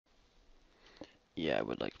Yeah, I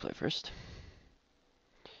would like to play first.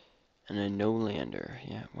 And a no lander.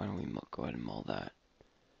 Yeah, why don't we go ahead and mull that?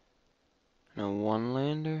 No one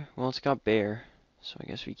lander? Well, it's got bear, so I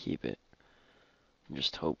guess we keep it. And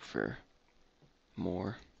just hope for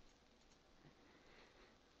more.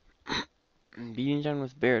 Beating down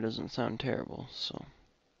with bear doesn't sound terrible, so.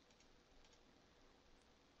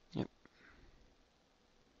 Yep.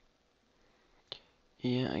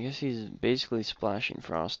 Yeah, I guess he's basically splashing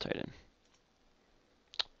Frost Titan.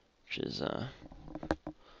 Which is,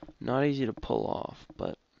 not easy to pull off,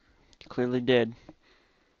 but clearly did.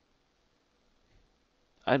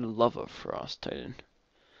 I'd love a Frost Titan.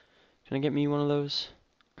 Can I get me one of those?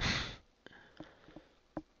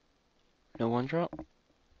 No one drop?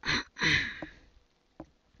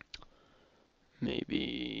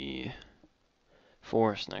 Maybe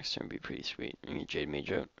Forest next turn would be pretty sweet. I get Jade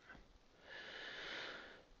Mage out.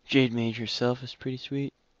 Jade Mage herself is pretty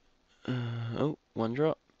sweet. Oh, one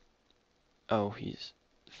drop. Oh, he's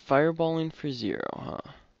fireballing for 0, huh?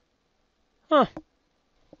 Huh.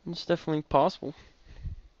 It's definitely possible.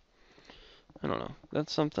 I don't know.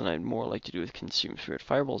 That's something I'd more like to do with Consume Spirit.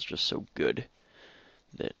 Fireball's just so good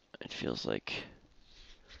that it feels like...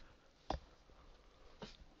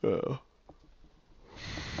 Oh.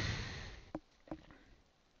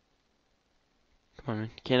 Come on,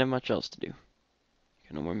 man. Can't have much else to do.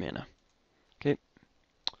 Got no more mana. Okay.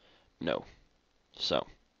 No. So.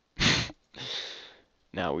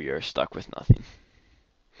 Now we are stuck with nothing.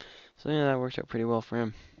 So yeah, that worked out pretty well for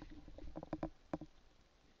him.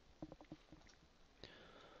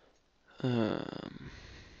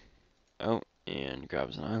 Oh, and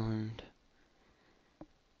grabs an island.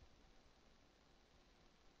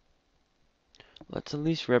 Let's at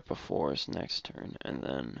least rip a forest next turn, and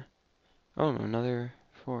then... Oh, no, another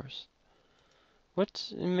forest.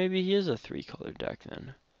 What's... Maybe he is a 3-color deck,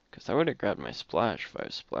 then. Because I would have grabbed my splash if I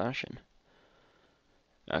was splashing.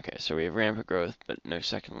 Okay, so we have rampant growth, but no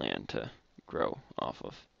second land to grow off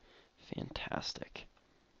of. Fantastic.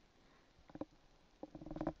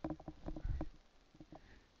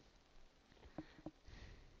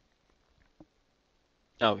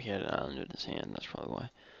 Oh, he had an island in his hand, that's probably why.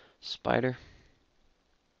 Spider.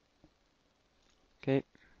 Okay.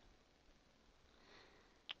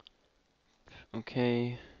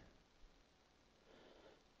 Okay.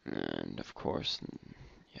 And, of course,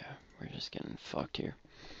 yeah, we're just getting fucked here.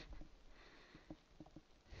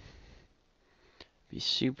 Be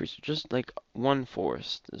super, just like one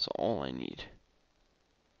forest is all I need.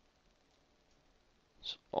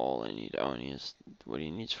 That's all I need. Oh, and he has what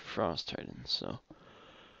he needs for Frost Titan, so.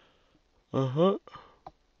 Uh-huh.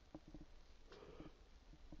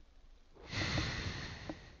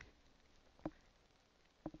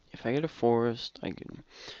 If I get a forest, I can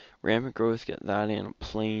rampant growth, get that in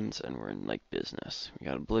plains, and we're in like business. We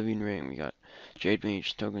got Oblivion Ring, we got Jade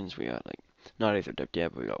Mage tokens, we got like not Aether Depth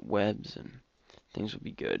yet, but we got webs, and things will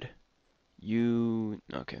be good.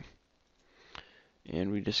 Okay.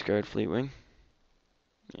 And we discard Fleetwing.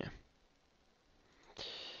 Yeah.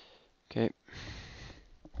 Okay.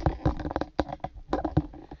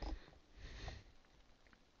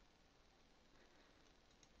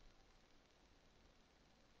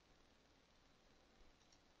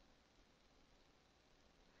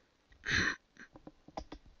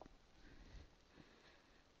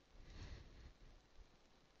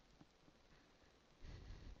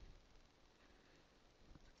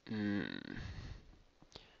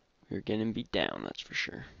 We're getting beat down, that's for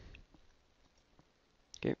sure.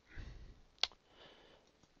 Okay.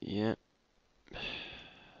 Yeah.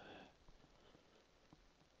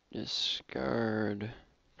 Discard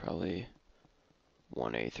probably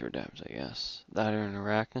 1 Aether Depth, I guess. That or an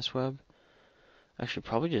Arachnus Web. Actually,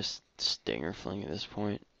 probably just Stinger Fling at this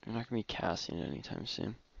point. I'm not going to be casting it anytime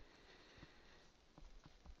soon.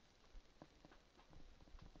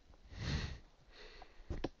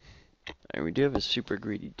 Alright, we do have a super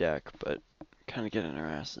greedy deck, but kind of getting our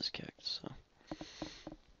asses kicked, so.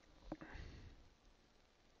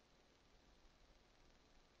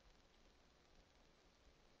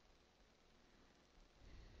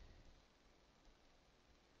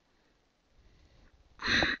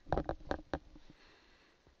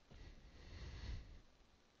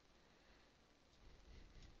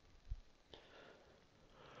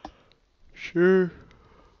 Sure.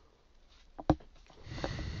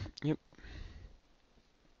 Yep.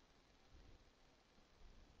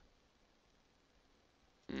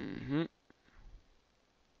 Mm-hmm.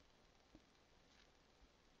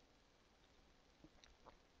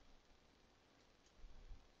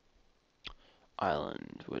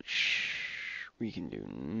 Island, which we can do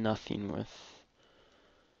nothing with.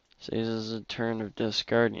 So this is a turn of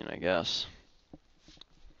discarding, I guess.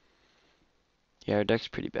 Yeah, our deck's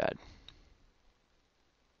pretty bad.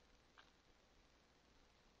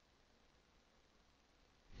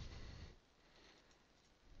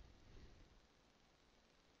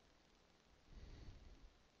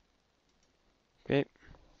 Okay.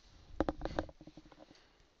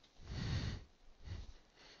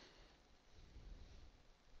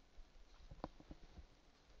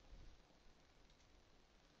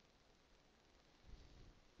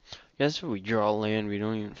 Guess if we draw land, we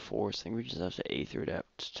don't even force. I think we just have to Aether it out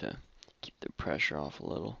to keep the pressure off a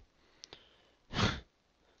little.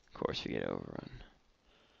 Of course we get overrun.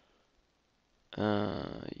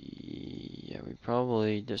 Yeah, we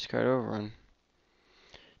probably discard overrun.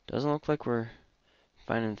 Doesn't look like we're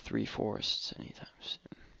finding 3 forests anytime soon.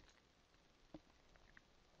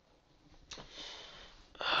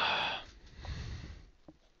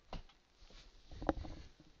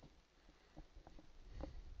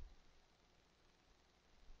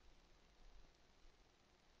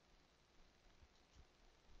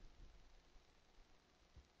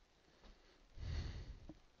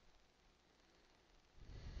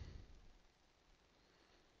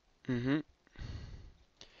 Mm-hmm.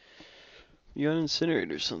 You got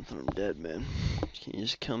incinerate or something, I'm dead, man. Can you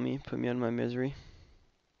just kill me, put me out of my misery?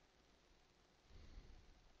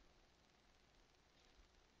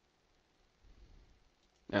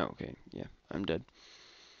 Oh, okay, yeah, I'm dead.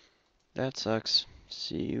 That sucks.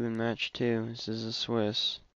 See you in match 2. This is a Swiss.